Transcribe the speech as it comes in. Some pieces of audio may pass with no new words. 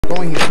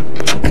Go in here.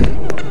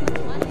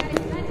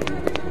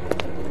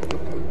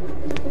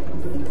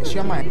 Is she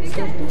on my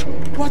still?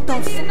 What the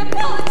f?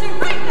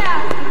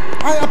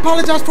 I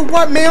apologize for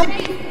what, ma'am?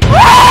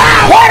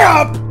 What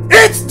up?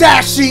 It's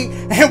Dashie,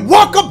 and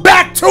welcome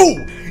back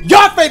to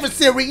your favorite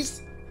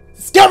series,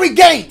 Scary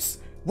Games,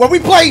 where we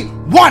play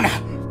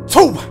 1,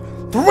 2,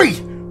 3,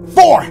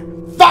 4,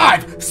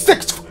 5,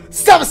 6,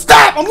 7.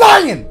 Stop! I'm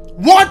lying.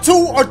 1, 2,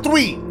 or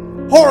 3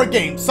 horror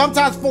games.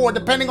 Sometimes 4,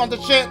 depending on the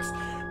shits,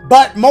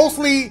 but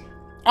mostly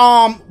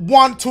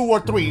 1, 2, or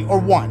 3, or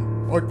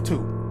 1 or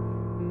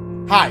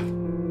 2. Hi,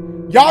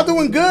 y'all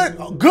doing good?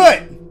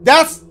 Good.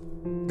 That's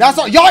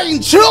all. Y'all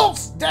eating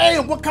chills?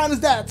 Damn, what kind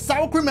is that?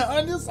 Sour cream and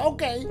onions?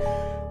 Okay.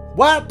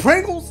 What?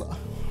 Pringles? All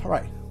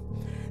right.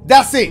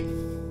 That's it.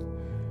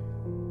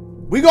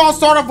 We're gonna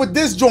start off with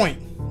this joint.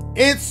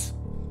 It's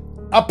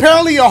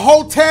apparently a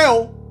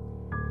hotel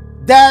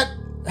that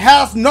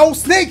has no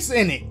snakes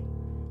in it.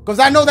 Because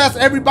I know that's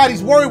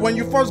everybody's worry when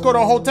you first go to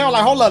a hotel.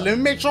 Like, hold up, let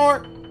me make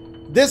sure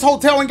this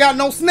hotel ain't got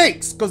no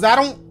snakes. Because I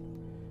don't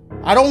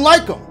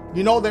like them.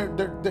 You know,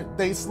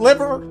 they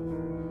sliver.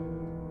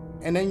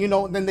 And then, you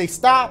know, then they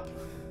stop.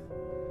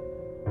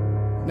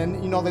 And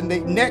then, you know, then they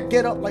neck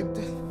get up like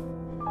this.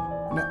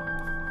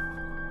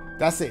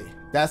 That's it.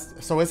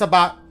 So it's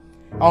about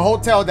a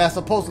hotel that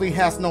supposedly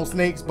has no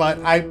snakes,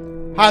 but I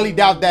highly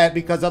doubt that,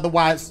 because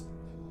otherwise,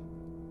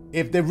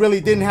 if they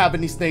really didn't have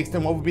any snakes,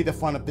 then what would be the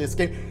fun of this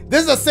game?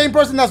 This is the same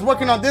person that's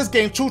working on this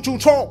game, Choo Choo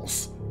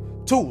Charles,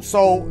 too.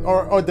 So,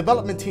 or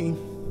development team,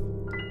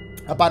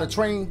 about a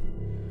train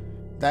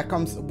that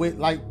comes with,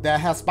 like, that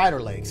has spider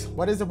legs.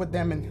 What is it with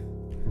them and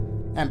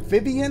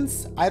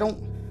amphibians? I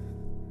don't.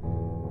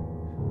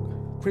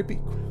 Creepy.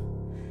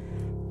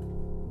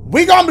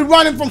 We gonna be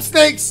running from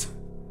snakes.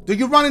 Do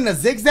you run in a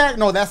zigzag?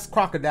 No, that's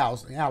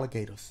crocodiles and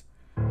alligators.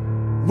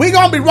 We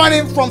gonna be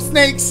running from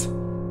snakes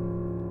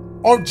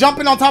or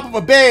jumping on top of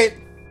a bed.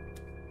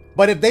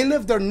 But if they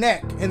lift their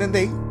neck and then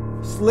they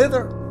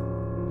slither,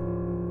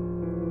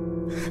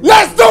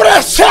 let's do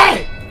this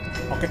shit!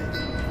 Okay.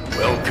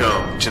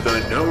 Welcome to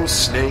the No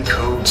Snake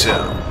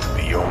Hotel,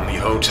 the only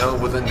hotel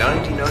with a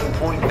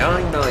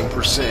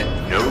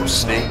 99.99% no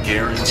snake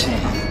guarantee.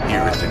 Here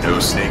at the No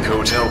Snake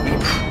Hotel, we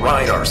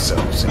pride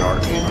ourselves in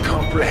our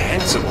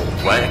incomprehensible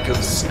lack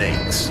of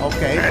snakes.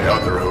 Okay. At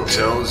other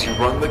hotels, you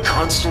run the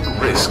constant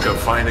risk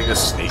of finding a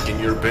snake in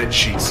your bed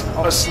sheets,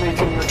 a snake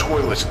in your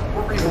toilet,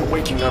 or even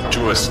waking up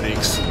to a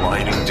snake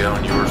sliding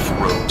down your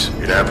throat.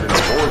 It happens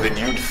more than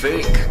you'd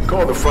think.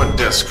 Call the front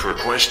desk for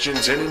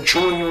questions and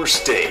enjoy your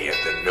stay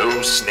at the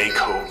No Snake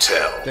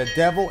Hotel. The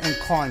devil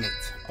incarnate.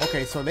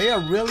 Okay, so they are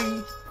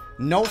really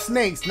no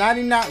snakes.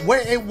 99.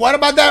 Wait, what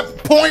about that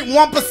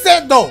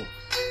 0.1% though?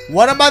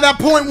 What about that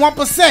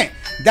 0.1%?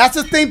 That's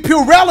the thing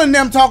Purell and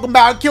them talking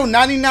about. Kill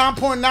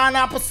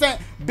 99.99%.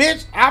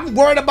 Bitch, I'm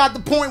worried about the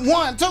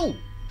 0.1 too.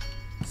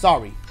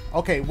 Sorry.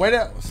 Okay, where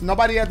else?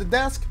 Nobody at the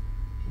desk?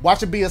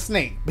 Watch it be a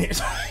snake, bitch.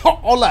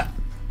 Hold up.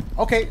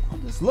 Okay,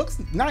 this looks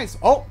nice.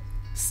 Oh,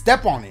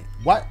 step on it.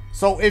 What?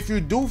 So if you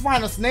do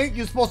find a snake,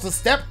 you're supposed to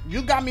step.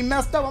 You got me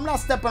messed up. I'm not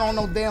stepping on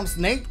no damn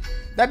snake.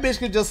 That bitch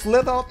could just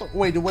slither out the...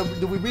 Wait, do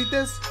we read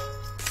this?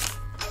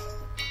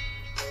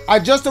 I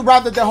just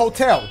arrived at the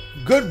hotel.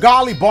 Good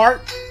golly, Bart.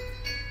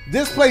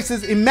 This place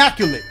is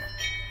immaculate.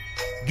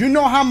 You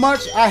know how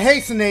much I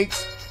hate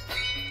snakes.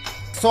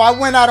 So I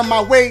went out of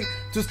my way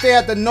to stay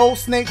at the No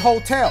Snake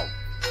Hotel.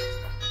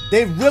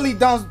 They've really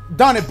done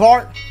it,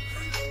 Bart.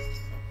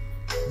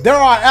 There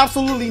are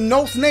absolutely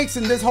no snakes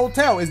in this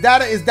hotel. Is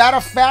that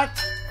a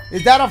fact?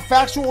 Is that a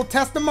factual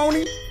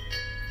testimony?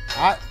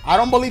 I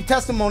don't believe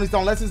testimonies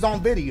unless it's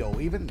on video,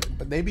 even,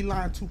 but they be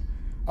lying too.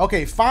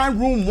 Okay, find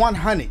room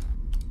 100.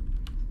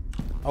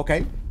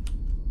 Okay.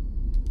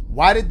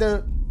 Why did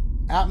the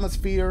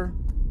atmosphere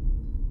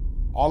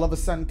all of a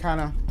sudden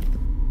kind of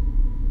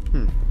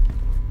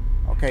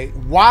okay,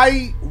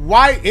 why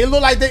it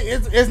look like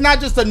it's not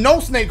just a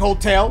no snake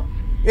hotel,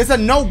 it's a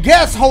no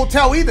guest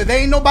hotel either. There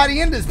ain't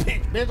nobody in this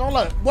bitch. Hold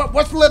up.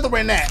 What's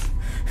slithering at?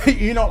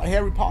 You know, like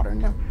Harry Potter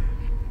and them.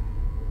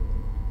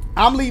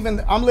 I'm living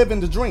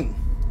the dream.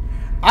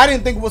 I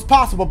didn't think it was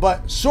possible,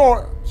 but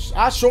sure,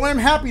 I sure am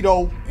happy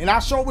though, and I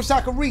sure wish I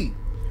could read.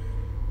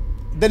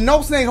 The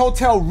No Snake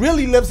Hotel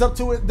really lives up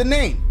to the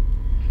name.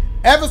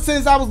 Ever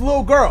since I was a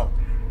little girl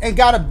and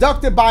got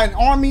abducted by an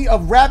army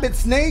of rabid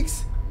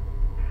snakes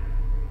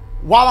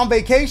while on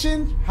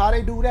vacation, how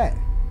they do that?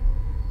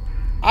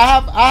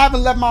 I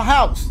haven't left my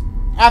house.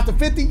 After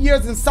 50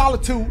 years in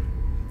solitude,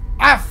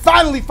 I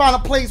finally found a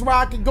place where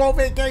I can go on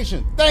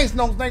vacation. Thanks,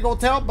 No Snake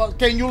Hotel, but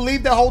can you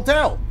leave the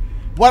hotel?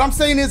 What I'm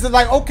saying is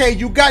like, okay,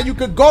 you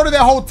could go to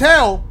the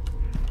hotel,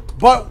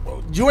 but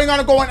you ain't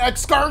gonna go on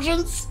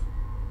excursions?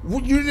 How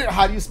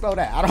do you spell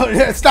that? I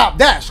don't stop.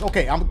 Dash.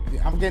 Okay, I'm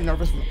getting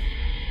nervous.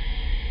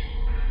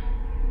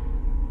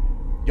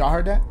 Y'all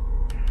heard that?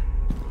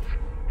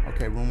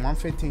 Okay, room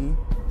 115.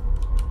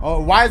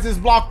 Oh, why is this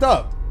blocked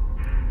up?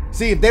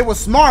 See, if they were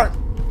smart,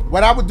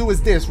 what I would do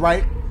is this,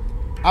 right?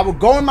 I would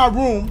go in my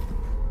room,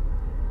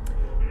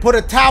 put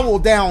a towel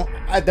down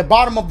at the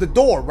bottom of the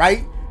door,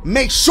 right?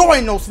 make sure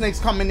ain't no snakes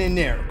coming in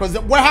there. Because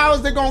how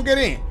is they gonna get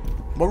in?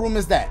 What room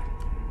is that?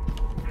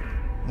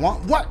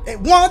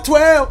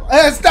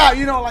 112. Stop.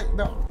 You know, like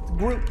the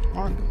group.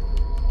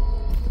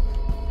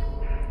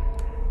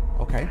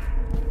 Okay.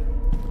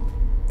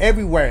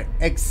 Everywhere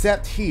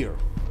except here.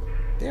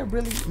 They're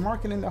really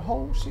marketing the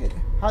whole shit.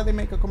 How they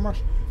make a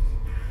commercial?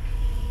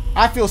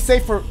 I feel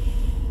safer.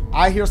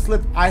 I hear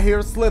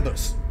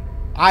slithers.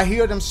 I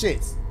hear them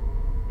shits.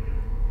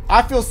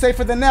 I feel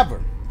safer than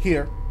ever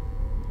here.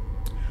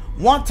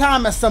 One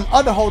time at some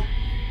other hotel.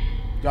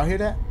 Y'all hear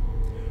that?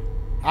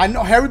 I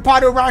know Harry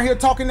Potter around here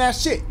talking that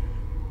shit.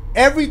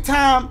 Every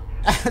time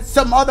at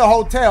some other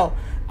hotel,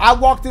 I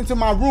walked into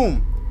my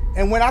room,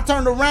 and when I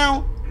turned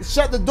around,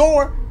 shut the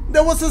door,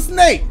 there was a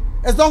snake.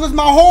 As long as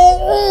my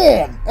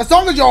whole arm, as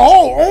long as your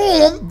whole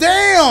arm,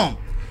 damn,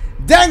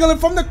 dangling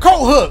from the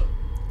coat hook.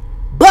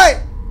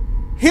 But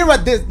here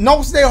at this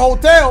No Stay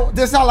Hotel,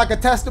 this sounds like a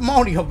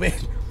testimonial,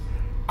 bitch.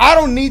 I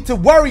don't need to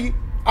worry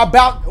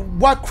about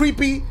what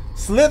creepy,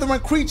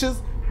 slithering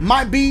creatures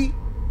might be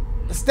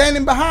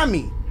standing behind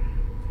me.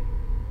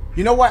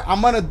 You know what?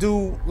 I'm gonna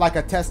do like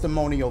a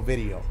testimonial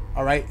video.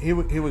 All right, here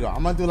we go.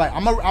 I'm gonna do like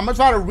I'm gonna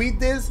try to read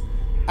this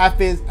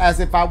as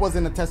if I was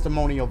in a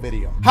testimonial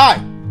video. Hi,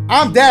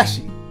 I'm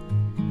Dashie,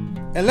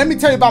 and let me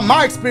tell you about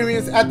my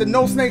experience at the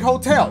No Snake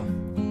Hotel.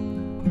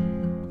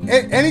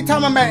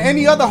 Anytime I'm at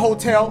any other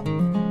hotel,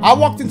 I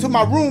walked into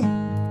my room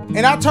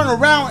and I turn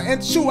around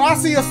and shoot, I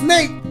see a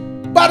snake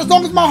about as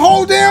long as my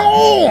whole damn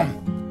arm.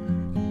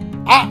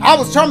 I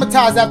was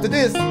traumatized after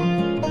this.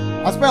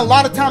 I spent a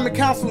lot of time in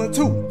counseling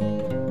too.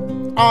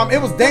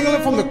 It was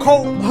dangling from the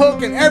coat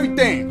hook and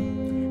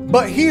everything.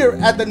 But here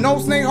at the No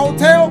Snake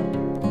Hotel,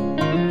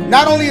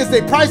 not only is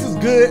their prices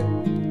good,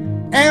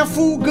 and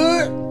food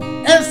good,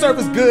 and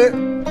service good,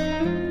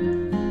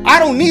 I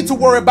don't need to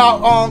worry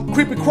about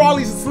creepy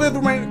crawlies and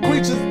slithering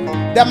creatures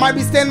that might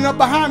be standing up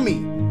behind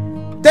me.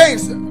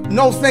 Thanks,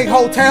 No Snake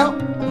Hotel.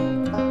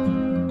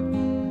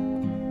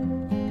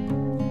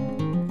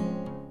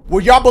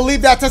 Will y'all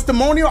believe that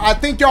testimonial? I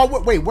think y'all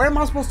would. Wait, where am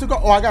I supposed to go?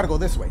 Oh, I gotta go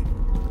this way.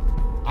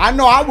 I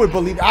know I would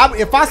believe it.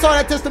 If I saw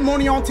that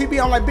testimonial on TV,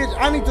 I'm like, bitch,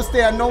 I need to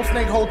stay at No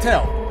Snake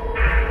Hotel.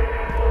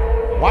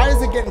 Why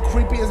is it getting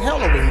creepy as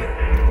hell over here?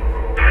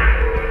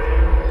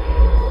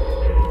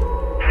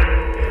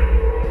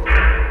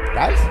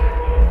 Guys?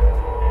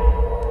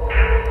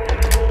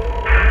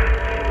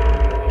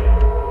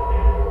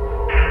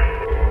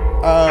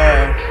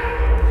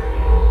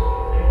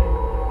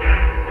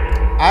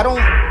 I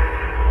don't...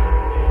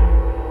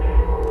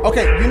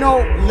 Okay, you know,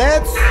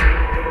 let's...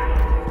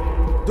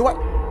 Do I...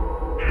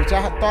 Which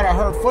I thought I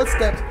heard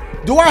footsteps.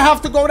 Do I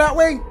have to go that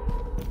way?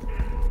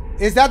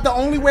 Is that the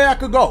only way I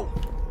could go?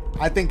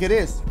 I think it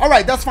is. All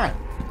right, that's fine.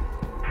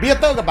 Be a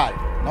thug about it.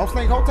 No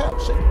Snake Hotel.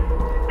 Shit.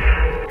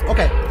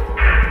 Okay.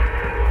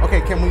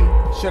 Okay, can we...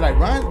 Should I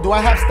run? Do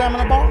I have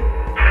stamina bar?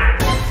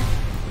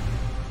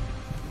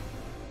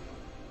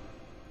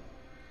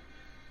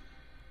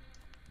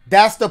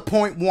 That's the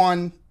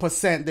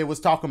 0.1% they was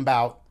talking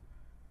about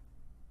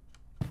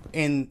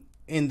in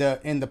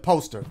the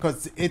poster,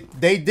 because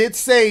they did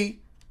say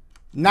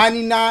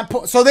 99.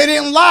 So they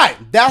didn't lie.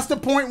 That's the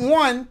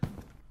 0.1.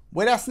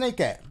 Where that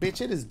snake at?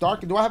 Bitch, it is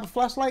dark. Do I have a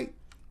flashlight?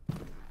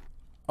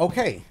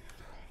 Okay.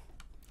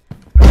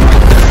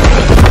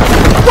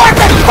 What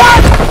the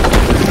fuck?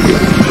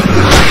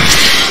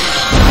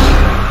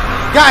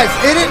 Guys,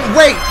 it didn't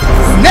wait.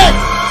 Snake.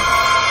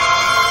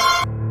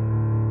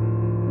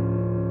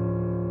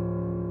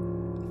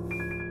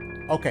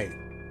 Okay.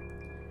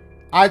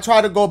 I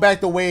tried to go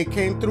back the way it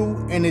came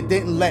through and it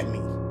didn't let me.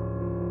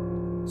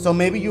 So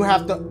maybe you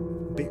have to...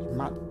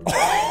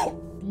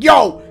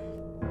 Yo!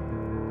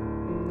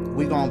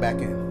 We going back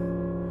in.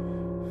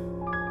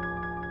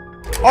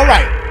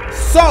 Alright.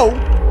 So,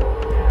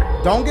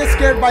 don't get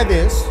scared by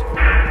this.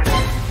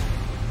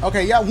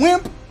 Okay, yeah,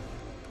 wimp.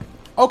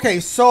 Okay,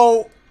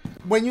 so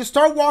when you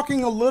start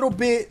walking a little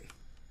bit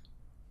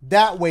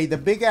that way, the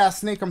big ass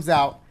snake comes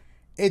out.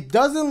 It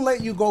doesn't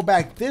let you go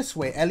back this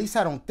way. At least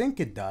I don't think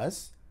it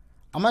does.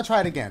 I'm gonna try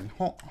it again.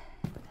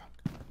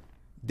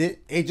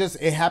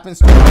 It happens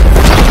to me.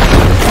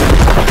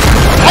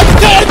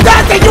 It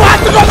doesn't! You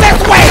have to go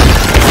this way!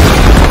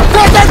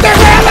 There's the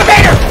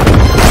elevator!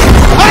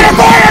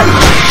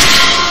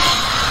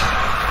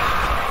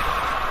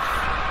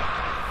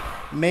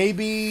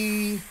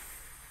 Maybe...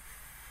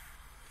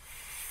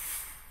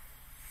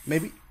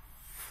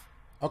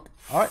 Okay,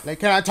 alright. Like,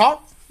 can I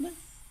talk?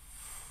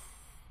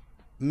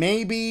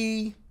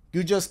 Maybe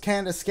you just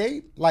can't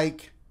escape.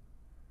 Like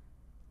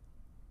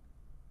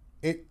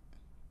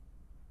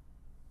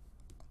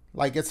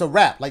it's a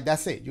wrap. Like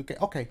that's it. You can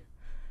okay.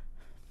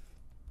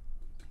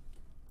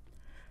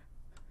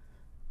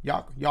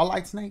 Y'all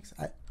like snakes?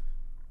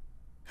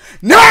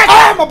 No,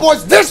 my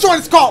boys. This one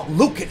is called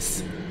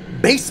Lucas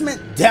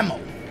Basement Demo.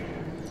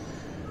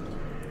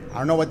 I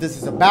don't know what this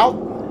is about.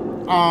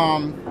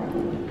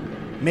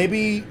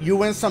 Maybe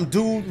you in some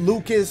dude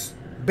Lucas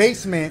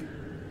basement.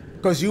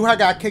 Because you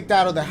got kicked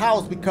out of the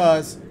house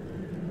because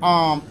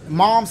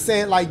Mom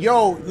said like,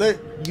 yo, look,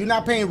 you're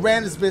not paying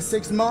rent. It's been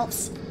 6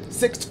 months.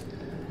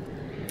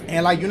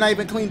 And like, you're not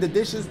even cleaning the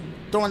dishes,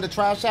 throwing the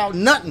trash out,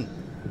 nothing.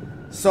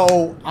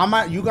 So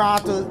you gonna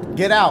have to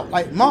get out.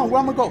 Like, Mom, where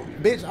I'm gonna go?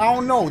 Bitch, I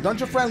don't know. Don't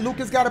your friend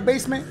Lucas got a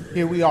basement?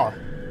 Here we are.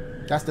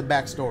 That's the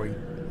backstory.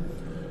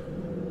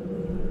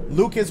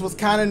 Lucas was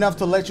kind enough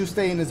to let you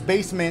stay in his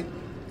basement.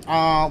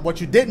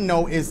 What you didn't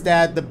know is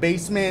that the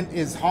basement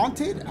is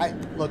haunted.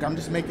 Look, I'm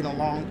just making it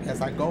along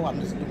as I go. I'm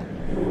just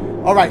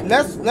doing. All right,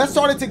 let's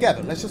start it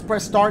together. Let's just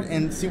press start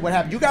and see what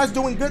happens. You guys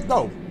doing good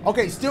though.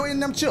 Okay, still in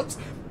them chips.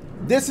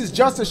 This is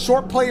just a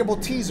short playable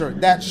teaser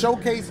that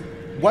showcases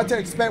what to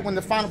expect when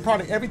the final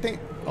product. Everything.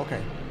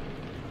 Okay.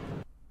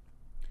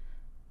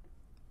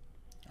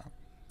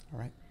 All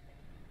right.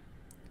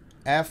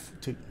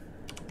 F2.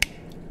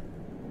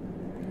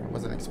 I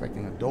wasn't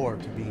expecting a door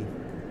to be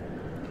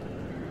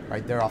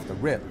right there off the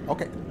rip.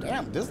 Okay,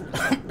 damn, this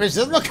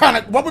look kind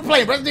of. What we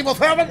playing? Resident Evil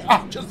 7?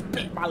 Oh, just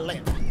bit my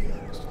lip.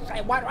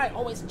 Why do I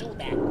always do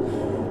that?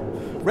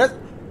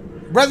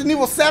 Resident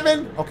Evil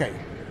 7? Okay.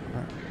 All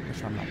right. Make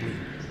sure I'm not bleeding.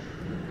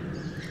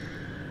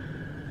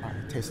 All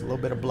right, tastes a little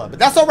bit of blood, but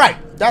that's all right.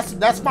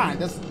 That's fine.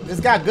 This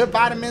got good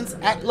vitamins.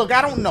 Look,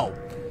 I don't know.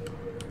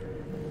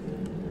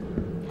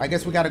 I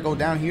guess we got to go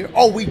down here.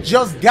 Oh, we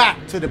just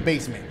got to the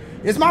basement.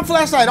 Is my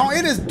flashlight on?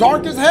 It is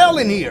dark as hell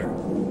in here.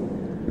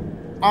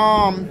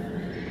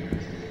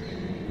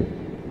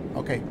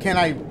 Okay, can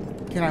I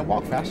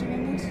walk faster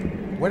than this?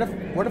 Where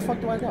the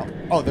fuck do I go?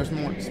 Oh, there's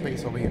more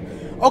space over here.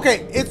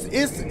 Okay,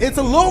 it's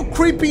a little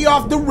creepy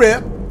off the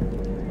rip.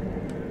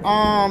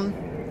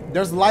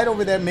 There's light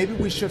over there. Maybe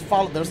we should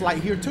follow. There's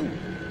light here too.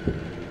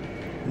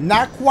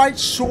 Not quite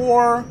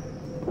sure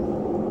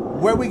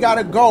where we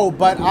gotta go,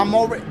 but I'm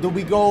already. Do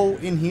we go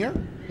in here?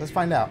 Let's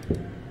find out.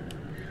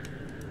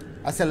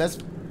 I said let's.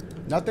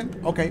 Nothing.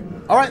 Okay.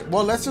 All right.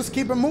 Well, let's just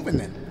keep it moving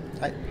then.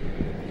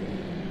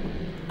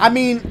 I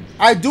mean,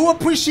 I do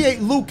appreciate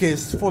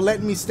Lucas for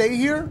letting me stay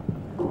here,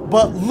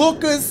 but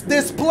Lucas,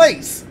 this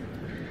place.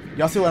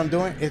 Y'all see what I'm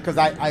doing? It's because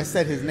I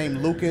said his name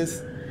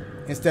Lucas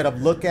instead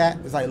of look at.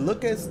 It's like,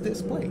 Lucas,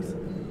 this place.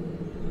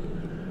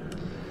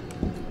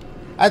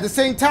 At the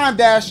same time,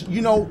 Dash,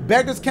 you know,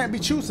 beggars can't be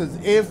choosers.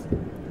 If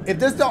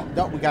this don't,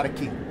 we got a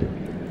key.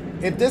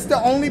 If this the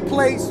only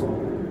place,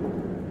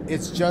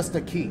 it's just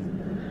a key.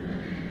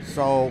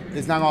 So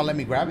it's not gonna let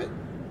me grab it.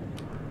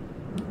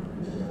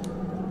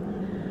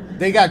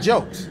 They got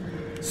jokes.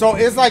 So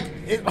it's like,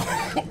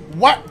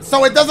 what?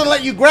 So it doesn't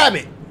let you grab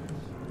it.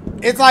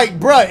 It's like,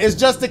 bruh, it's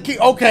just a key.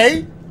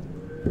 Okay.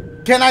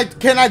 Can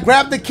I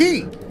grab the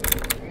key?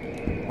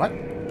 What?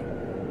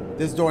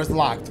 This door is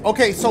locked.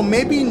 Okay, so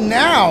maybe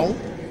now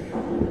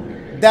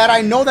that I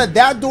know that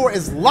that door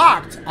is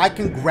locked, I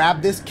can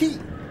grab this key.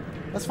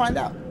 Let's find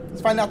out.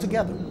 Let's find out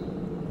together.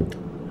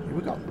 Here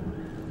we go.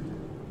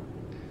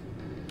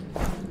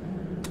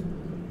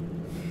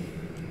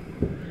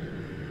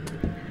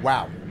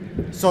 Wow.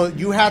 So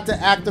you have to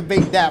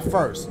activate that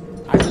first.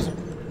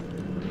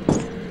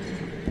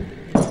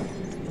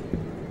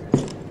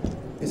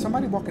 Is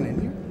somebody walking in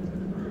here?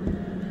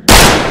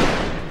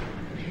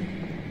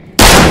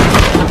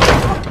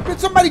 Did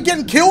somebody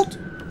getting killed?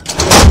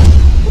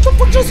 What the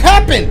fuck just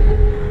happened?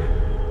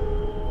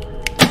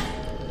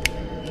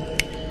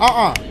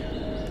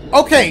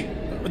 Okay,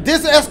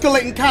 this is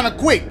escalating kind of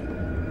quick.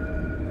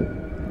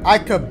 I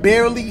could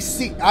barely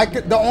see.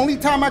 The only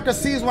time I could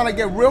see is when I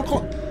get real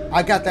close.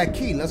 I got that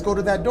key. Let's go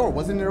to that door.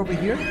 Wasn't it over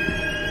here?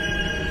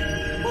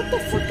 What the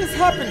fuck is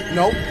happening?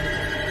 Nope.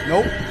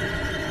 Nope.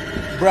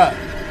 Bruh.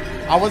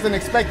 I wasn't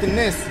expecting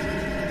this.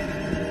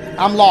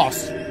 I'm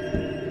lost.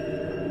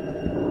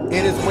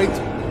 It is way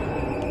too...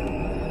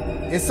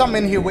 There's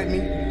something in here with me.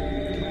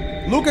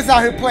 Lucas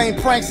out here playing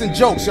pranks and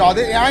jokes, y'all.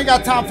 I ain't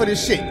got time for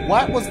this shit.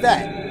 What was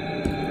that?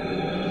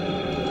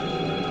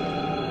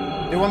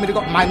 They want me to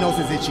go... My nose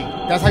is itchy.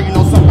 That's how you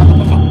know something.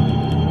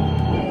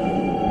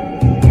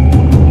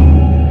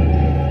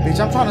 Bitch,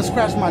 I'm trying to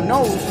scratch my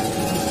nose.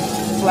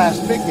 Slash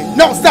pick it.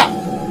 No, stop!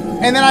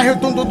 And then I hear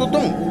dum dum dum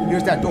dum.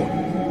 Here's that door.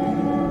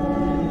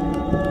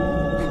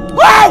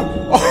 Wow!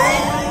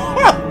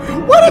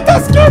 What did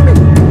that scare me?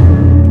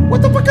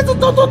 What the fuck is a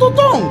dum dum dum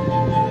dum?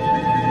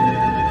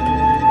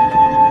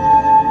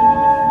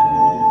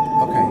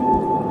 Okay.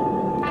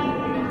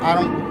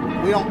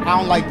 I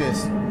don't like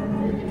this.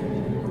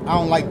 I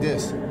don't like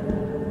this.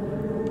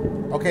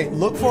 Okay,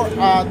 look for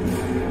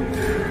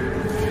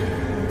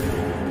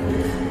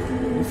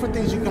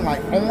things you can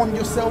like arm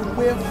yourself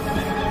with.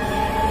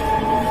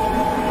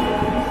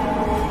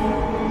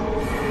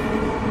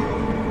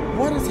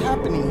 What is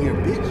happening here,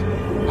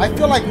 bitch? I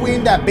feel like we're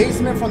in that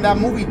basement from that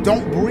movie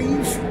Don't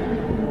Breathe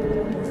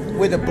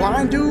with the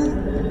blind dude.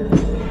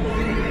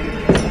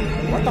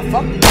 What the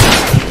fuck?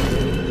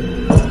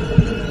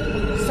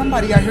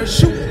 Somebody out here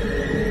shooting.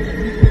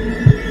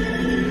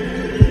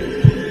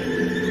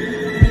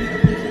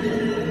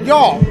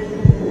 Y'all.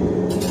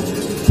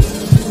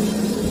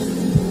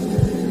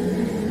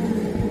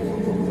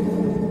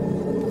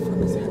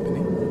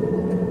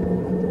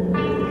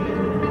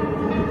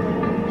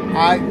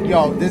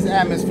 Yo, this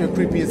atmosphere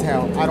creepy as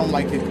hell. I don't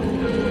like it.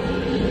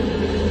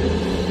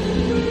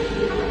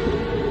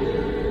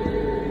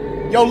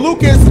 Yo,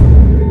 Lucas.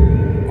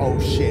 Oh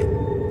shit.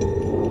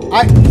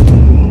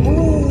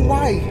 Ooh,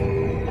 why?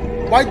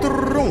 Why the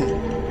room?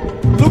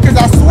 Lucas,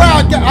 I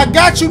swear I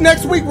got you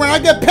next week when I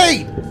get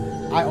paid.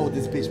 I owe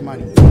this bitch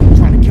money. I'm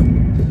trying to kill me.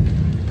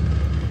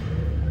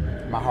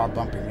 My heart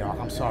bumping, y'all.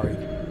 I'm sorry.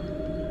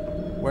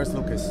 Where's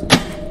Lucas?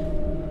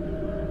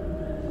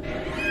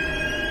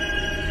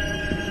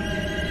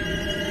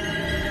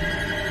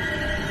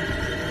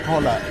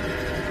 Hold up.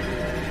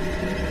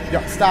 Yo,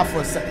 stop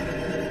for a second.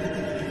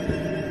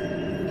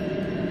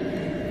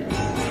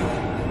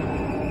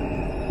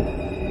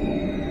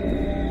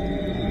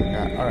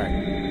 All right.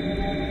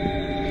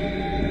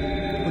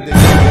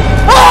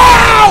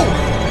 Oh!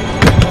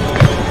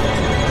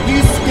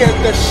 He scared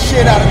the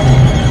shit out of me.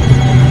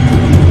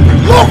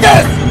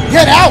 Lucas!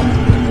 Get out!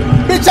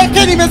 Bitch, I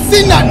can't even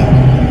see nothing.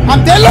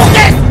 I'm dead,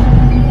 Lucas!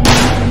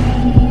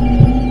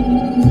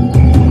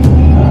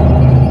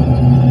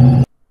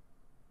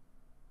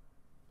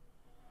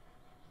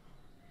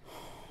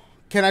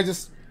 Can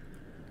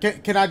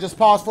I just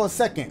pause for a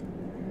second?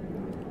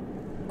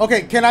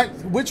 Okay,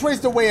 which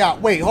way's the way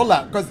out? Wait, hold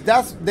up,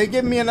 because they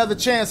give me another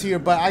chance here,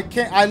 but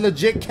I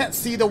legit can't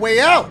see the way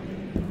out.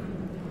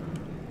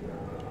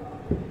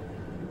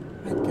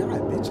 My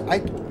God, bitch,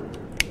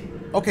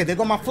 okay, there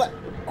go my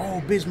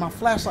oh, bitch, my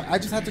flashlight. I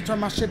just had to turn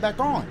my shit back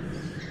on.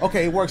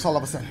 Okay, it works all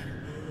of a sudden.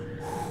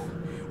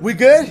 We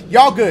good?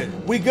 Y'all good?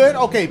 We good?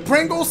 Okay,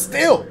 Pringles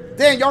still.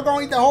 Damn, y'all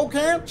gonna eat the whole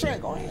can?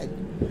 Check, go ahead.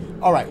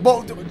 All right,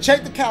 well,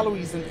 check the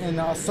calories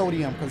and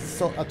sodium,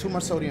 because too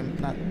much sodium,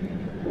 not...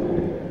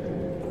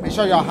 Make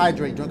sure y'all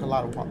hydrate, drink a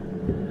lot of water.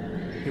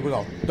 Here we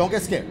go. Don't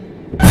get scared.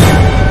 Bitch,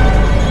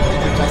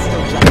 I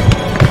still jump.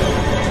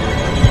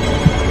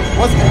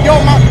 What's good? Yo,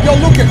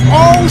 Lucas.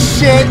 Oh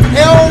shit.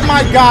 Oh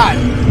my God.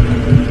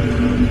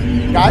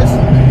 Guys,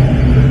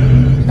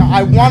 now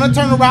I want to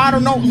turn around. I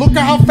don't know. Look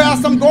at how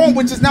fast I'm going,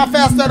 which is not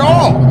fast at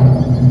all.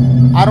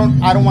 I don't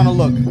want to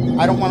look.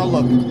 I don't want to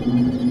look.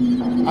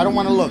 I don't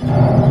want to look.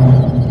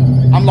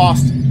 I'm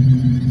lost.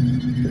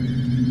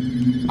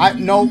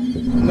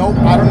 Nope,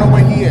 I don't know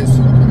where he is.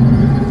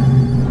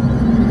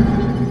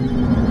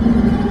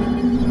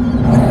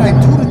 What did I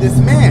do to this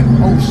man?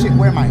 Oh shit,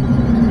 where am I?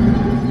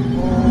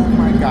 Oh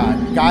my God.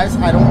 Guys,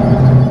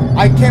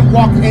 I can't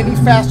walk any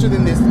faster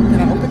than this. Can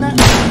I open that?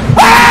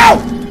 Ow!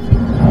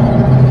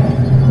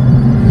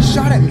 He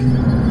shot at me.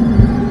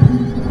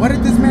 Why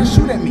did this man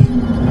shoot at me?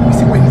 Let me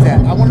see where he's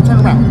at. I want to turn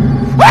around.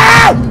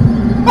 Ow!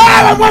 Oh,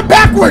 I went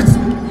backwards!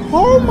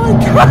 Oh my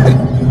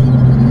God!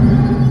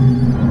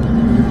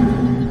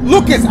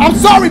 Lucas, I'm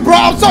sorry, bro.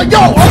 I'm sorry. Yo,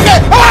 okay.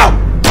 Oh!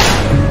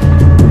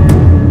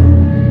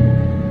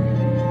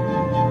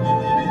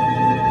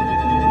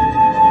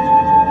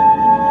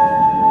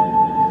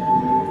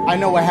 I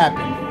know what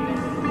happened.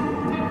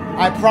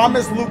 I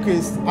promised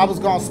Lucas I was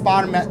going to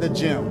spot him at the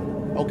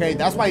gym. Okay,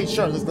 that's why he's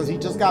shirtless, because he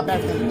just got back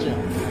from the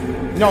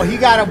gym. No, he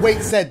got a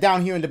weight set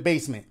down here in the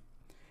basement.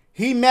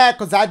 He mad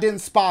because I didn't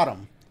spot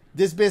him.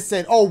 This bitch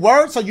said, oh,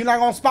 word? So you're not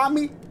going to spot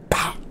me?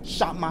 Pow!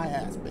 Shot my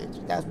ass,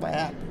 bitch. That's what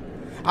happened.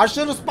 I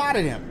should have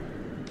spotted him.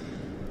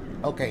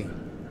 Okay.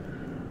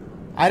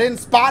 I didn't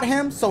spot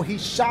him, so he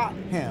shot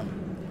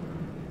him.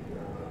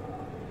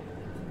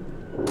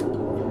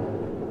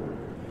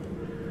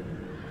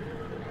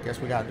 Guess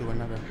we gotta do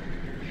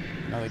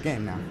another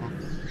game now, huh?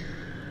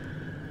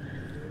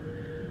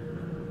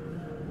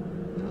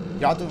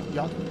 Y'all do?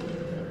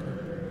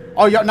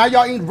 Oh, now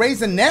y'all eat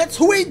Raisinets?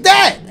 Who eat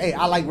that? Hey,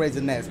 I like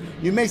Raisinets.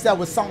 You mix that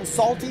with something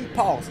salty,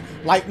 pause.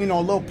 Like, you know,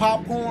 a little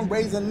popcorn,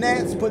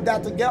 Raisinets, put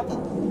that together.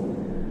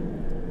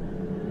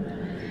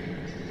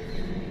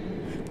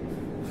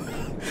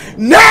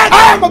 Next!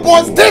 Alright, my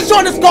boys, this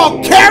one is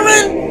called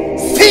Karen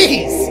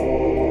Sees.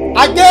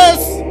 I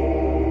guess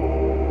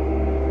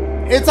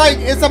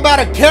it's about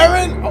a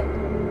Karen. Oh.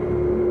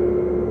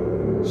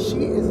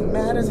 She is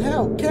mad as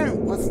hell. Karen,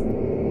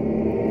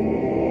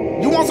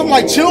 you want some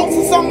like chills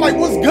or something? Like,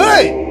 what's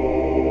good?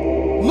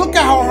 Look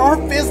at how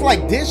her face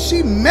like this.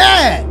 She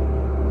mad.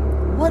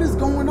 What is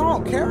going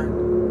on,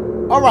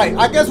 Karen? All right,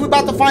 I guess we're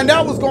about to find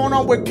out what's going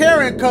on with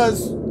Karen,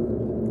 because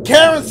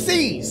Karen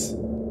sees.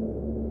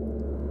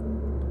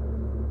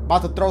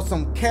 About to throw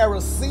some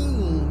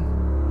kerosene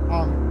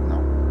on.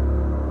 No.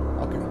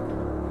 Okay.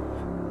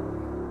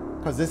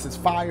 Because this is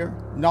fire.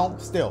 No,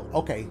 still.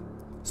 Okay.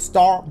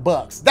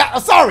 Starbucks.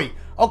 Sorry.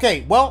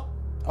 Okay, well.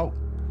 Oh.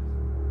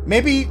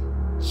 Maybe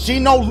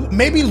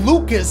maybe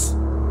Lucas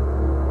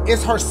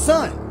is her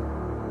son.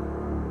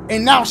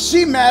 And now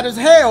she mad as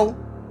hell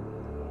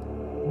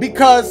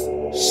because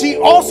she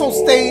also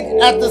stayed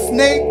at the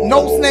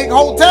No Snake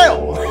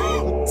Hotel.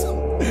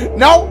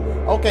 No?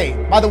 Okay.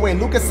 By the way,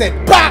 Lucas said,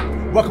 bah!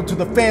 Welcome to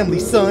the family,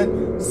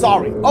 son.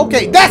 Sorry.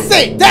 Okay, that's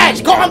it.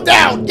 Dash, calm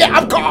down. Yeah,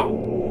 I'm calm.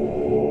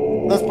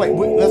 Let's play.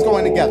 Let's go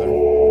in together.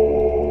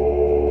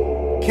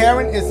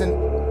 Karen is an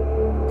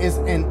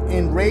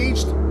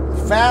enraged,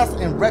 fast,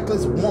 and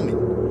reckless woman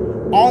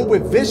armed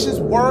with vicious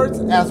words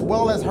as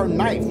well as her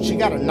knife. She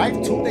got a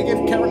knife too. They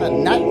gave Karen a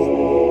knife.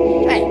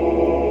 Hey.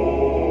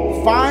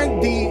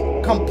 Find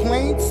the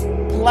complaints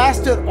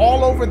plastered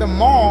all over the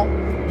mall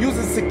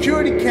using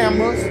security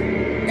cameras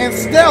and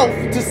stealth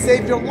to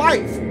save your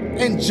life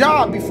and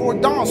job before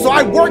dawn. So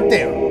I worked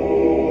there.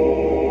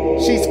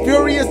 She's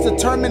furious,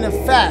 determined, and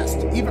fast.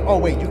 Even oh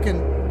wait, you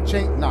can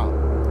change. Nah.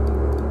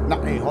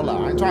 Hey, hold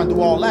on. I ain't trying to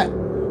do all that.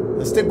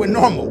 Let's stick with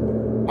normal.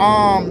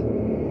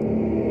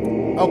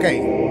 Okay.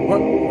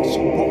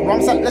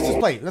 Wrong side. Let's just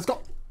play. Let's go.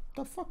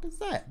 The fuck is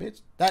that,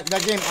 bitch? That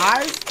game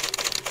eyes?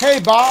 Hey,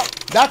 Bob.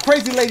 That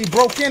crazy lady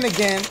broke in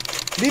again,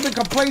 leaving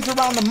complaints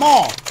around the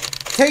mall.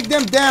 Take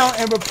them down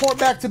and report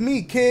back to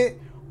me, kid,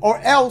 or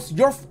else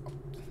you're.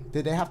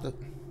 Did they have to?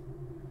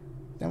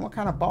 Then what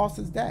kind of boss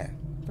is that?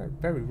 Very,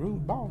 very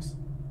rude boss.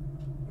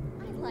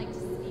 I'd like to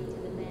speak to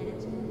the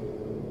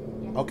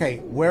manager. Okay,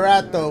 we're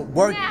at the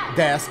work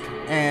desk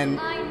and.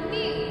 I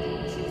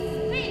need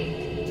to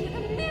speak to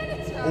the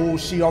manager. Oh,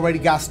 she already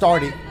got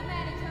started.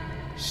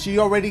 She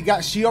already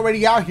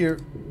out here.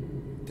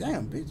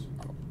 Damn, bitch.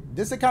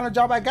 This is the kind of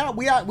job I got.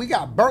 We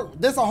got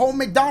this a whole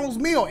McDonald's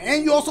meal.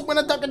 And you also went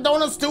to Dunkin'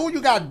 Donuts too.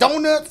 You got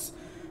donuts,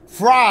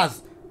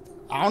 fries.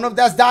 I don't know if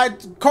that's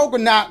Diet Coke or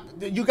not.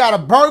 You got a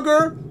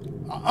burger,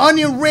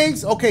 onion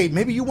rings. Okay,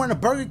 maybe you went to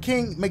Burger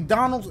King,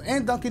 McDonald's,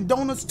 and Dunkin'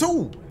 Donuts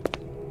too.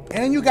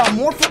 And then you got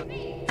more food.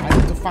 I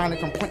need to find a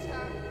complaint.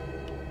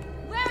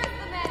 Where is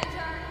the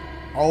manager?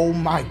 Oh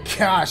my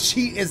gosh,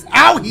 she is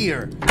out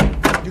here.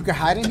 You can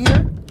hide in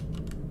here?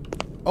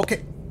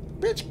 Okay.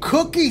 Bitch,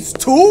 cookies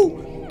too?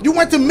 You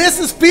went to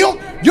Mrs. Field?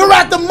 You're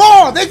at the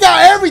mall. They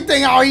got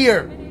everything out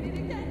here. I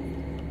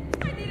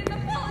need an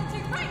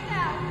apology right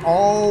now.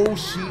 Oh,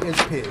 she is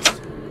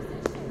pissed.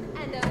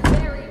 And a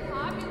very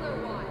popular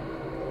one.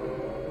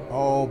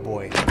 Oh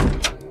boy.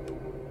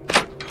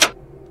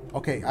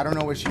 Okay, I don't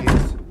know where she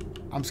is.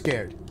 I'm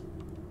scared.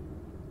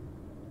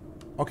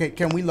 Okay,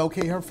 can we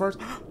locate her first?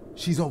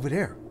 She's over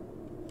there.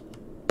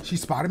 She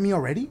spotted me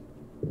already?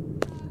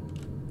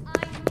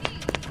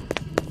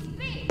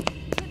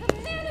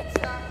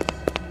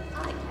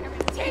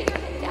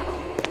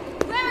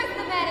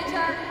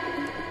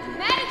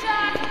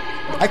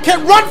 I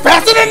can't run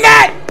faster than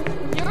that!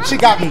 She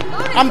got me.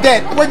 I'm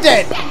dead. We're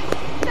dead.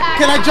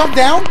 Can I jump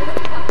down?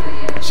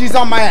 She's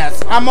on my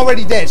ass. I'm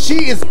already dead.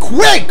 She is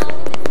quick!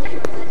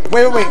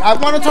 Wait. I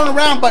want to turn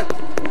around, but...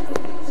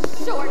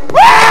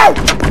 Woo!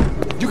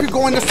 You could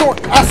go in the store.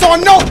 I saw a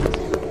note!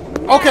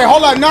 Okay,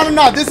 hold on.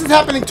 No. This is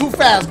happening too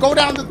fast. Go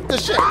down the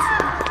shit.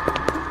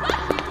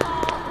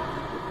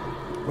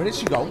 Where did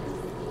she go?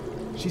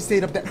 She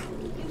stayed up there.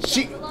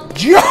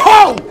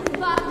 Yo!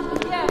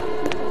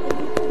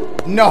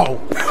 No.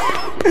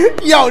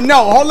 Yo,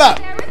 no, hold up.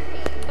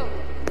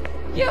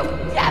 You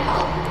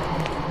devil!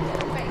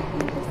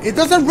 It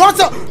doesn't run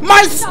so.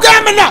 My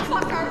stamina!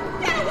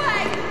 Get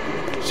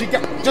away! She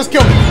got. Just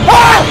kill me.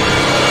 Ah!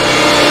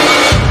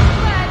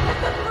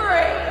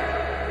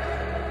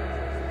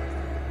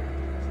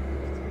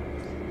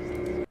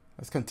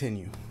 Let's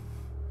continue.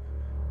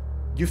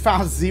 You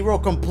found 0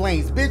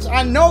 complaints. Bitch,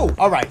 I know.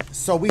 Alright,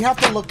 so we have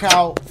to look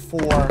out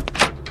for.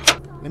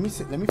 Let me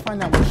see. Let me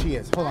find out where she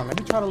is. Hold on. Let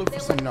me try to look for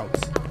some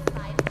notes.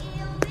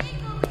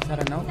 Is that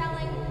a note?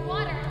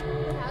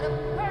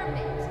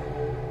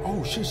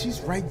 Oh shit,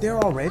 she's right there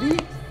already?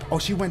 Oh,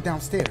 she went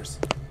downstairs.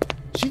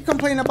 She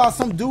complained about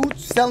some dude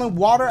selling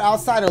water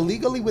outside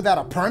illegally without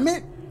a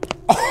permit?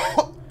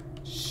 Oh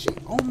shit.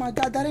 Oh my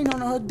god, that ain't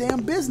none of her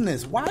damn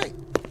business. Why?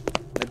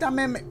 Let that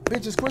man make.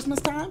 Bitch, it's Christmas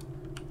time?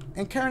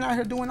 And Karen out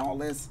here doing all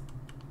this?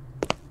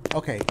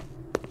 Okay.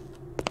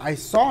 I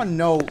saw a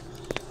note.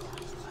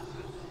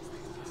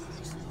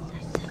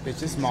 Bitch,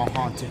 this mall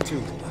haunted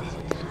too.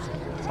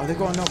 Oh, they're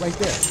going up right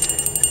there.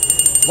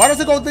 Why does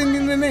it go ding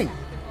ding ding ding?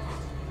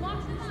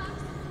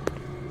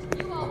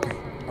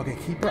 Okay,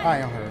 keep your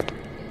eye on her.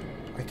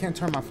 I can't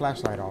turn my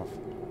flashlight off.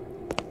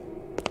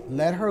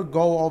 Let her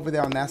go over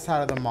there on that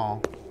side of the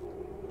mall.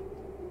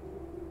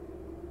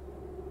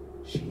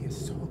 She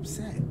is so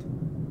upset.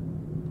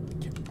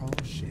 Oh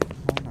shit,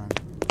 hold on.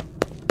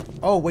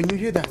 Oh, when you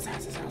hear that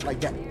like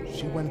that,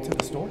 she went to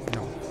the store?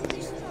 No.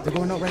 They're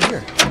going up right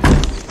here.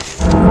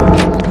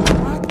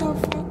 What the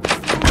fuck is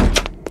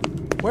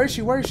that? Where is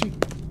she? Where is she?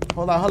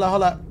 Hold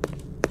on.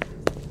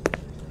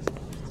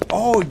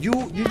 Oh,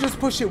 you just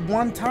push it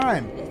one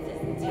time.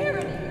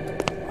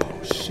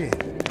 Oh shit.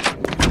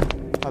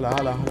 Hold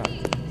on.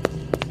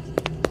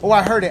 Oh,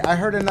 I heard it. I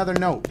heard another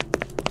note.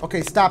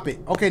 Okay, stop it.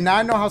 Okay, now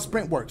I know how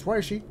sprint works. Where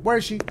is she?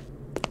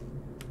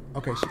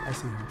 Okay, I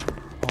see her.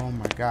 Oh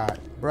my god.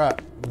 Bruh.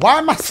 Why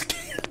am I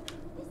scared?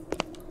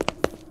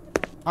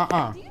 Do you know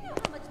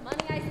how much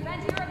money I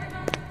spend here every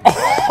month?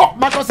 Oh,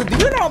 Michael said, do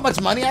you know how much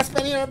money I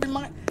spend here every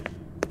month?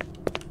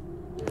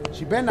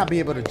 She better not be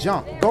able to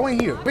jump. Go in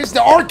here. Bitch,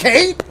 the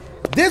arcade?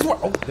 This one.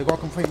 Oh, they're gonna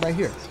complain right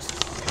here.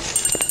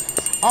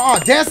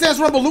 Dance Dance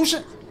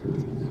Revolution.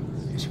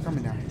 Is she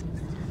coming down here?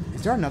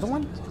 Is there another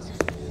one?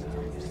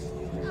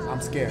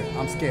 I'm scared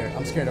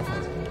of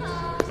her.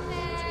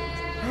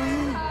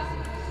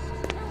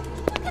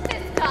 Look at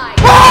this guy.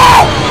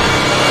 Oh!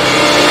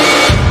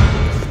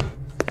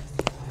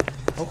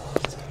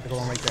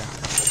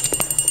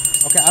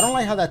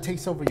 like how that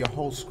takes over your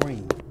whole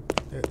screen.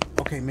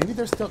 Okay, maybe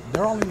they're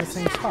all in the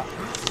same spot.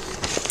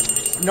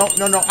 No,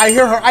 no, no. I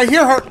hear her. I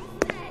hear her.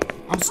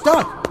 I'm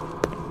stuck.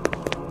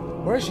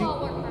 Where is she?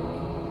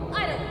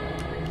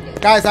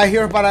 Guys, I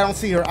hear her, but I don't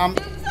see her. I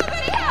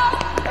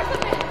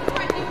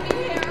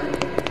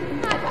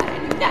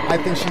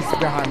think she's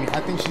behind me.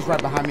 I think she's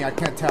right behind me. I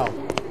can't tell.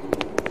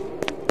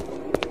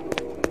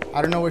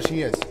 I don't know where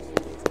she is.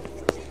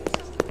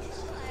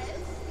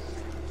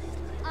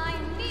 I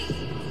need to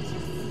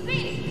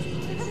speak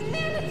to the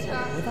manager.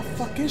 Where the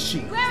fuck is she?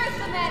 Where is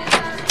the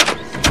manager?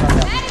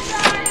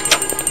 Manager!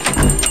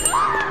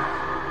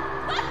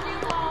 Fuck you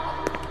all!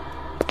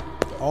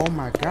 Oh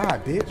my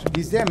god, bitch.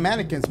 These damn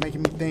mannequins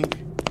making me think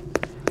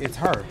it's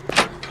her.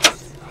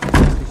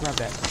 Let me grab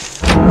that.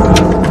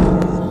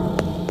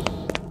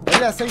 What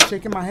did I say?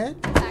 Shaking my head?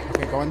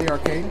 Okay, go in the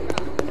arcade.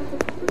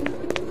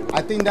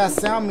 I think that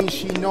sound means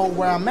she know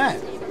where I'm at.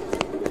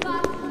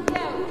 Fuck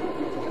you.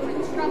 You're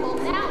in trouble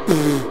now.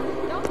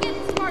 Don't get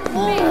smart with me.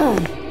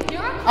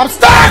 You're a I'm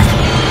stuck!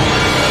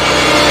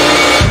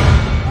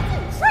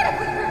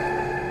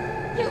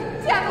 you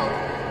devil!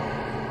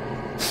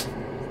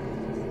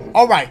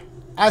 Alright,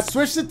 I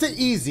switched it to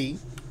easy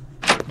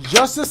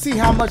just to see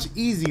how much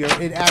easier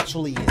it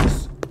actually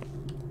is.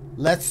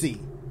 Let's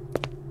see.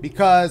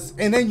 Because,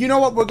 and then you know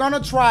what? We're gonna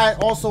try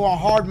also on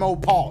hard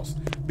mode pause.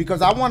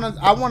 Because I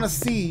wanna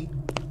see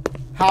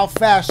how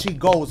fast she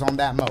goes on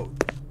that mode.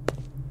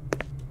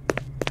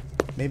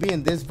 Maybe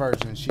in this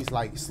version she's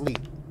like sleep.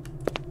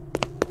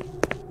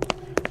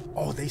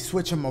 Oh, they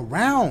switch them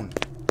around.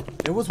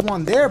 There was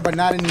one there, but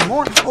not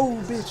anymore. Oh,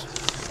 bitch.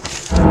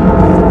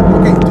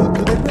 Okay,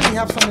 do they really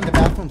have some in the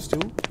bathrooms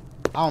too?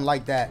 I don't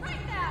like that.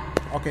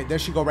 Okay, there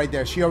she go right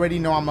there. She already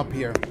know I'm up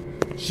here.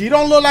 She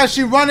don't look like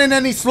she running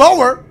any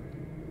slower.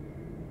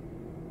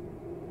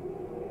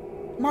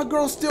 My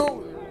girl's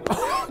still...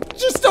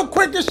 she's still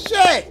quick as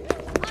shit.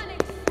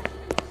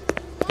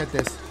 Get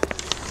this.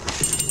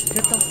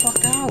 Get the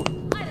fuck out.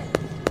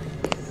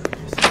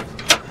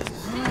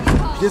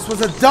 This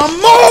was a dumb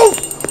move!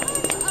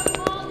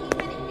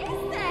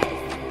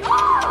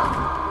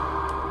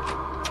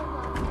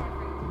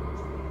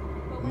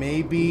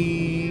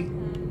 Maybe...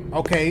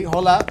 Okay,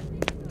 hold up.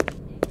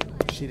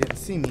 She didn't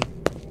see me.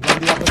 Run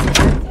the opposite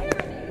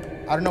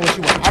way. I don't know where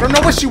she went. I don't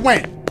know where she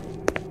went.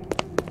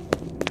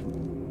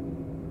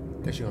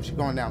 There she goes. She's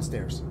going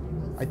downstairs.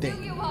 I think.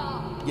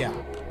 Yeah.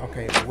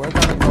 Okay, we're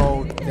gonna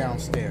go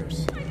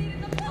downstairs.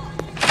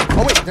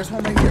 Oh wait, there's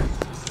one right here.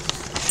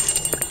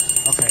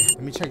 Okay,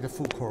 let me check the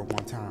food court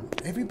one time.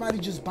 Everybody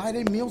just buy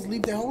their meals,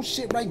 leave their whole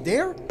shit right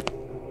there?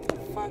 What the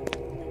fuck?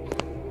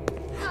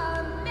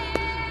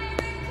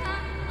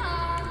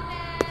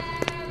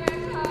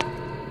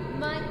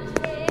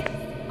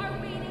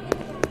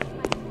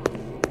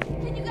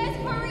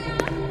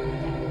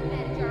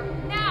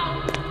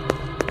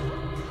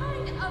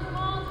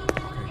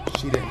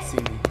 She didn't see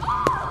me.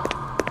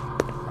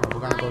 Alright, we're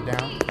gonna go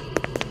down.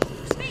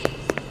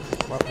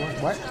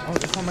 What? Oh,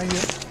 this one right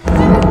here.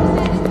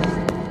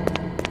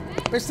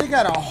 Bitch, they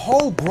got a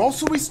whole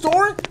grocery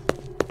store?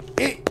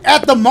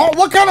 At the mall?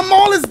 What kind of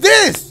mall is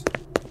this?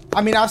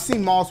 I mean, I've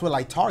seen malls with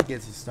like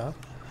Targets and stuff.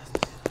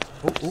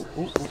 Ooh.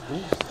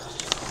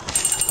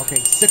 Okay,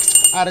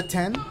 6 out of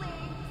 10. Oh,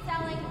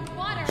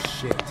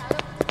 shit.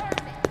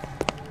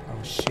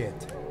 Oh,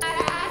 shit.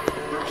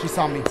 She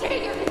saw me.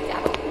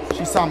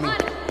 She saw me.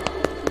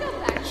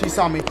 She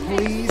saw me.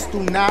 Please do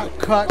not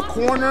cut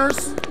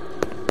corners.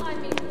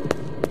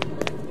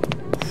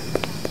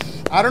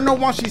 I don't know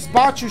once she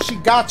spots you, she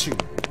got you.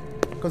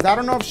 Because I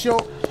don't know if she'll...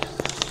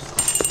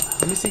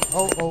 Let me see.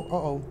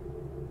 Uh-oh.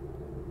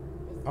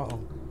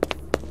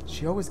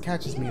 She always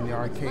catches me in the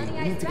arcade.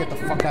 We need to get the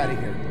fuck out of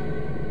here.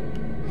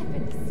 I've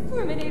been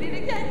discriminated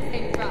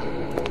against.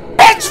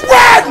 Bitch,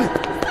 run!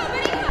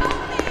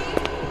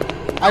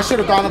 I should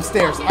have gone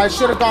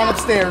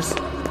upstairs.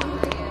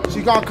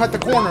 She's gonna cut the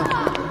corner.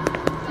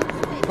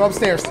 Go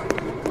upstairs.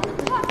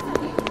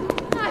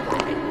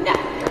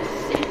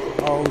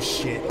 Oh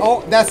shit.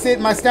 Oh, that's it.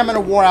 My stamina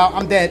wore out.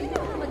 I'm dead.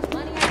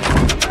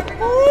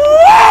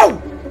 Woo!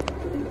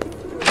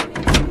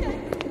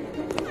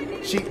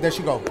 There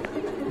she go.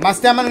 My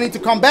stamina needs to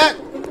come back.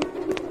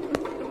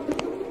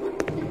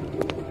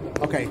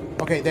 Okay,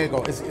 there you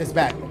go. It's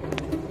back.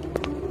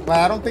 But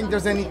I don't think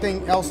there's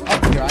anything else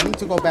up here. I need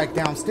to go back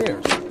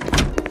downstairs.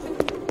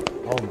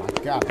 Oh my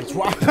god, bitch.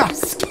 Why am I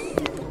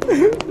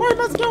scared? Why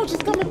am I scared?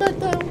 She's coming back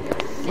down.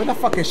 Where the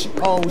fuck is she?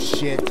 Oh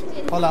shit.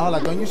 Hold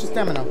on. Don't use your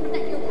stamina.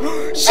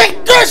 She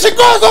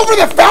goes over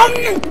the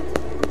fountain!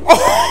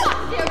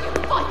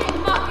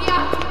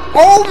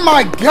 Oh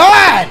my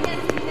god!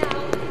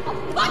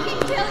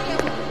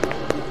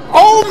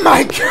 Oh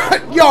my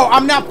god! Yo,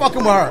 I'm not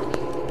fucking with her.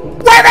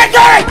 Where am I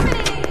going?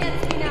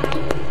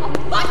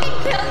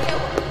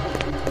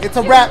 It's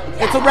a wrap.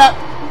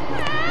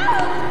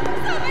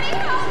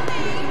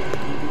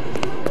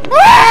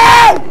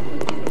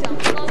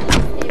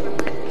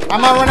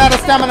 I'm gonna run out of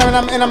stamina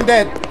and I'm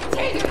dead.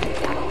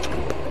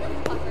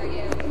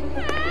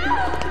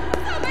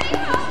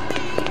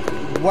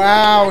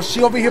 Wow,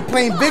 she over here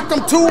playing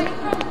victim too?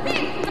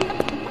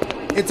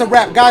 It's a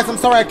wrap. Guys, I'm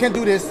sorry I can't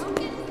do this.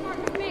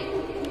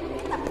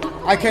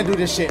 I can't do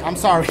this shit. I'm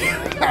sorry.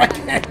 I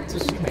can't.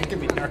 She's making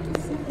me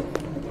nervous.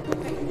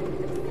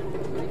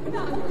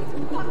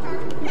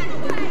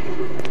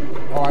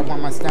 Oh, I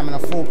want my stamina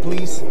full,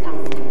 please.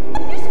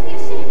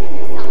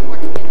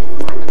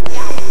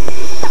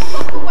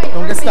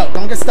 Don't get stuck.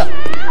 Don't get stuck.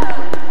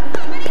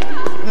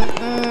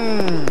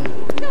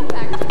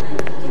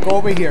 Go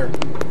over here.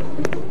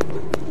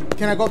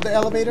 Can I go up the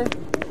elevator?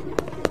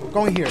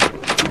 Go in here.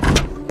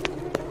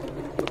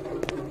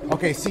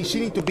 Okay, see,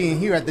 she needs to be in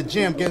here at the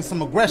gym getting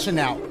some aggression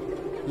out.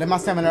 Let my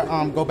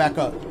stamina go back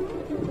up.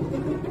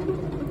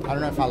 I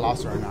don't know if I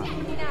lost her or not.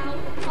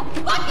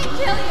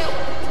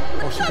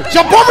 Oh, she could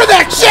jump over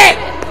that shit!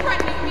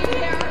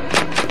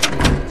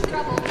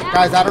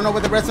 Guys, I don't know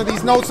what the rest of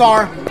these notes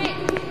are.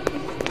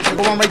 There's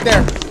one right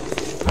there.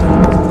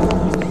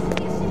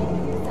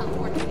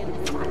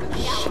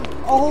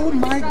 Oh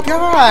my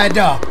god!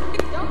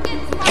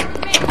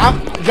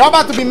 Y'all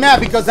about to be mad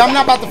because I'm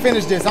not about to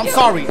finish this. I'm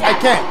sorry, I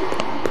can't.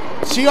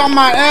 She on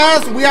my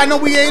ass. I know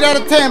we 8 out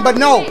of 10, but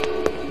no.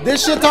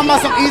 This shit talking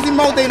about some easy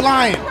mode. They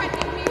lying.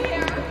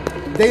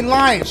 They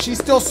lying. She's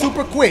still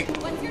super quick.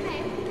 What's your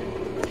name?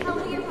 Tell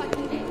me your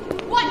fucking name.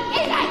 What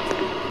is it?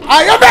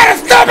 I am out of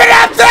stamina.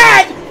 I'm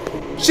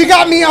dead. She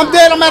got me. I'm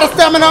dead. I'm out of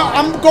stamina.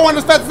 I'm going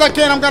as fast as I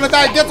can. I'm gonna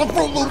die. Get some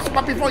Fruit Loops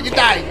before you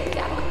die.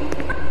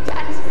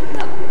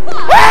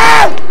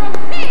 Ah!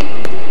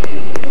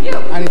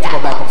 I need to go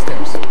back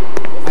upstairs.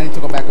 I need to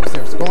go back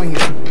upstairs. Go in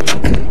here.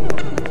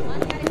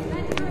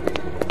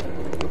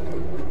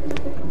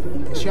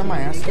 Is she on my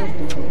ass still?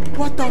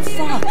 What the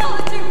fuck?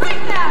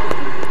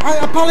 I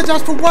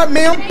apologize for what,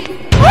 ma'am?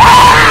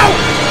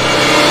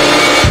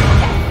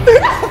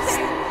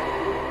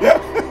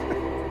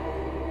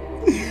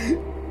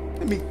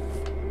 Let me.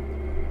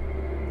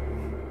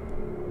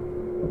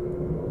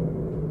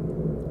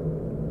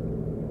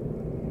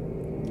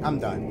 I'm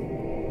done.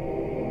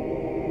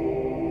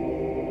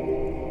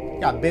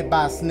 Got bit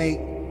by a snake,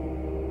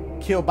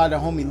 killed by the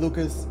homie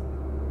Lucas,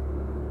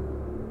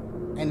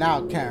 and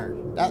now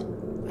Karen.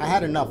 I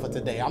had enough for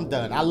today. I'm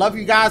done. I love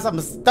you guys. I'm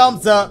a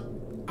thumbs up.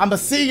 I'm gonna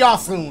see y'all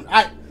soon.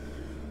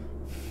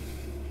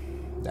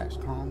 Dash,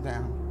 calm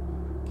down.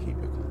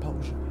 Keep your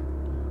composure.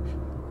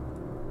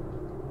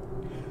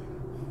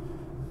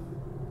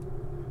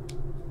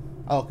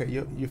 Okay,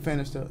 you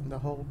finished the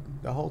whole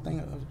thing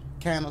of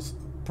can of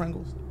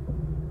Pringles.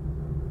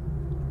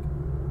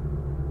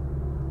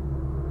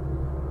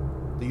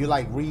 Do you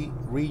like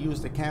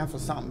reuse the can for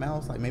something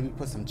else? Like maybe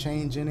put some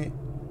change in it,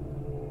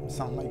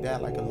 something like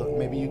that. Like a little,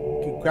 maybe you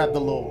could grab the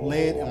little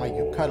lid and like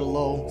you cut a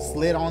little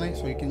slit on it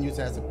so you can use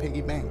it as a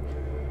piggy bank.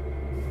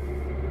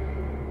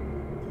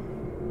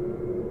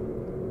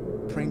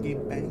 Pringy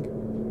bank.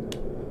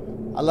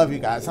 I love you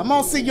guys. I'm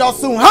gonna see y'all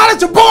soon. Holla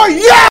at your boy, yeah!